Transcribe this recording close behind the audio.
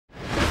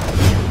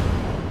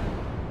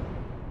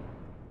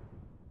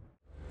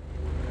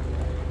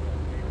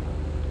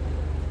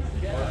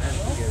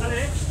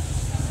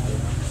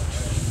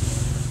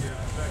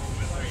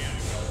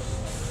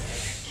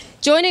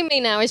Joining me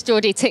now is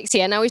Jordi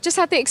Tixier. Now, we've just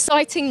had the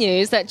exciting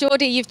news that,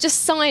 Jordi, you've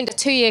just signed a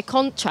 2-year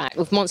contract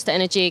with Monster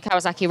Energy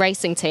Kawasaki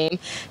Racing Team.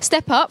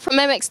 Step up from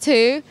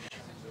MX2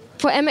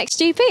 for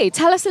MXGP.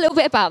 Tell us a little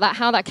bit about that,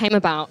 how that came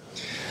about.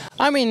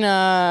 I mean,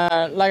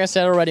 like I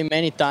said already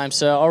many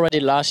times, already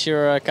last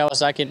year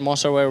Kawasaki and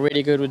Monster were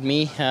really good with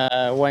me.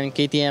 When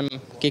KTM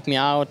kicked me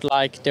out,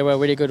 like they were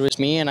really good with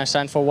me, and I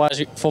signed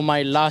for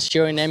my last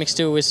year in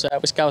MX2 with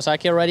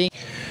Kawasaki already.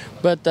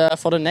 But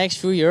for the next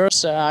few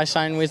years, I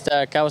signed with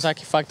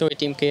Kawasaki factory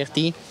team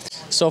KRT.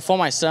 So for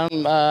my son,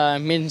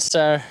 means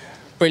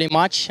pretty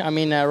much. I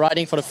mean,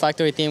 riding for the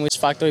factory team with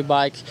factory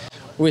bike,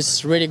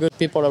 with really good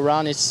people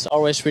around, it's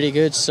always really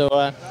good.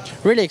 So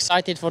really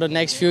excited for the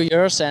next few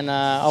years, and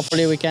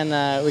hopefully we can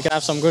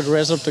have some good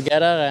results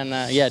together,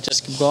 and yeah,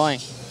 just keep going.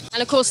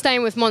 And of course,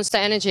 staying with Monster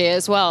Energy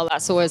as well,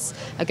 that's always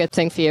a good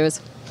thing for you.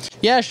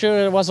 Yeah,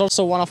 sure. It was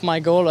also one of my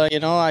goals. You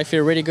know, I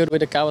feel really good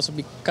with the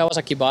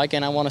Kawasaki bike,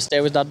 and I want to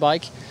stay with that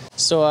bike.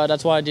 So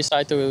that's why I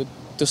decided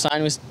to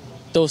sign with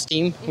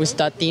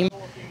that team.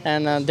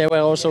 And they were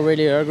also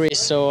really hungry,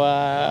 so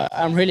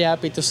I'm really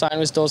happy to sign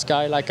with those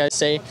guys. Like I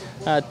say,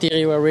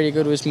 Thierry were really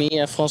good with me,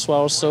 François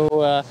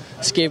also,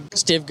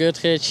 Steve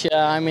Goodrich,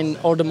 I mean,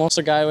 all the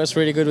Monster guys was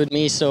really good with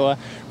me, so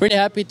really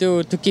happy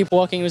to keep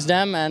working with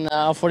them, and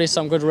hopefully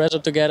some good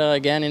results together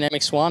again in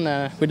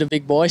MX1 with the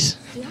big boys.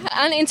 Yeah,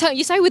 and in turn,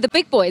 you say with the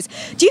big boys,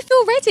 do you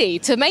feel ready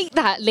to make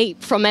that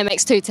leap from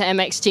MX2 to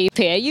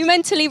MXGP? Are you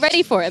mentally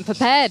ready for it and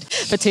prepared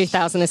for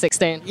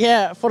 2016?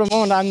 Yeah, for the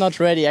moment I'm not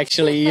ready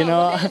actually, you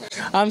know.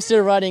 I'm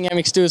still riding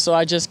MX2, so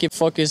I just keep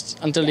focused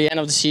until the end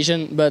of the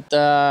season. But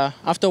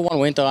after one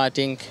winter, I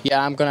think,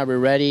 yeah, I'm gonna be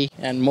ready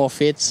and more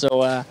fit.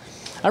 So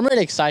I'm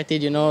really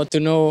excited, you know, to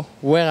know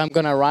where I'm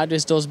gonna ride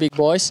with those big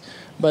boys.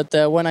 But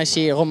when I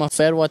see Romain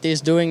Fer, what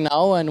he's doing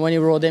now, and when he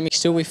rode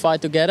MX2, we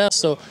fight together.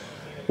 So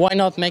why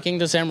not making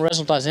the same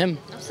result as him?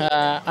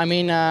 I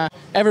mean,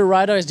 every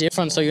rider is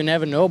different, so you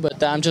never know.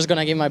 But I'm just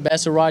gonna give my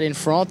best to ride in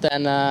front,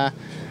 and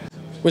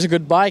with a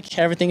good bike,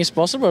 everything is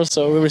possible,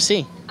 so we will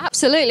see.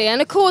 Absolutely,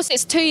 and of course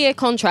it's a 2-year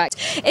contract.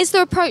 Is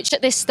the approach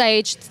at this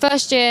stage,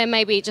 first year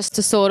maybe just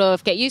to sort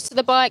of get used to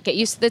the bike, get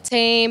used to the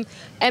team,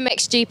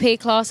 MXGP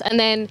class, and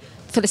then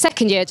for the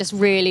second year just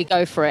really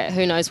go for it?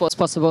 Who knows what's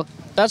possible?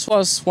 That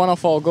was one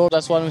of our goals.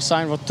 That's why we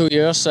signed for 2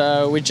 years.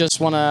 We just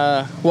want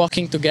to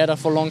working together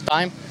for a long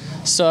time.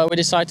 So we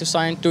decided to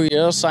sign 2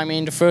 years. I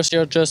mean, the first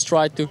year just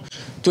try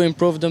to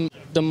improve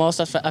the most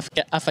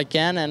if I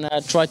can, and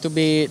try to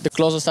be the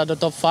closest at the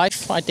top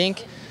 5, I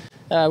think.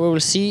 We will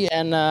see,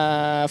 and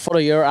for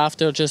the year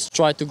after, just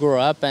try to grow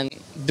up and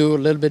do a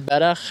little bit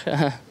better.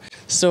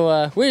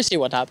 So we'll see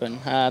what happens.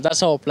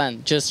 That's our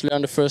plan. Just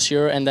learn the first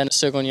year, and then the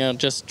second year,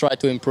 just try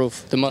to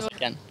improve the most I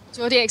can.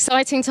 Jordi,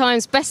 exciting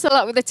times. Best of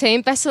luck with the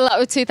team. Best of luck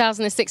with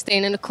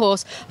 2016, and of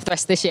course, for the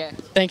rest of this year.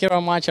 Thank you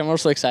very much. I'm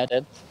also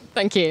excited.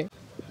 Thank you.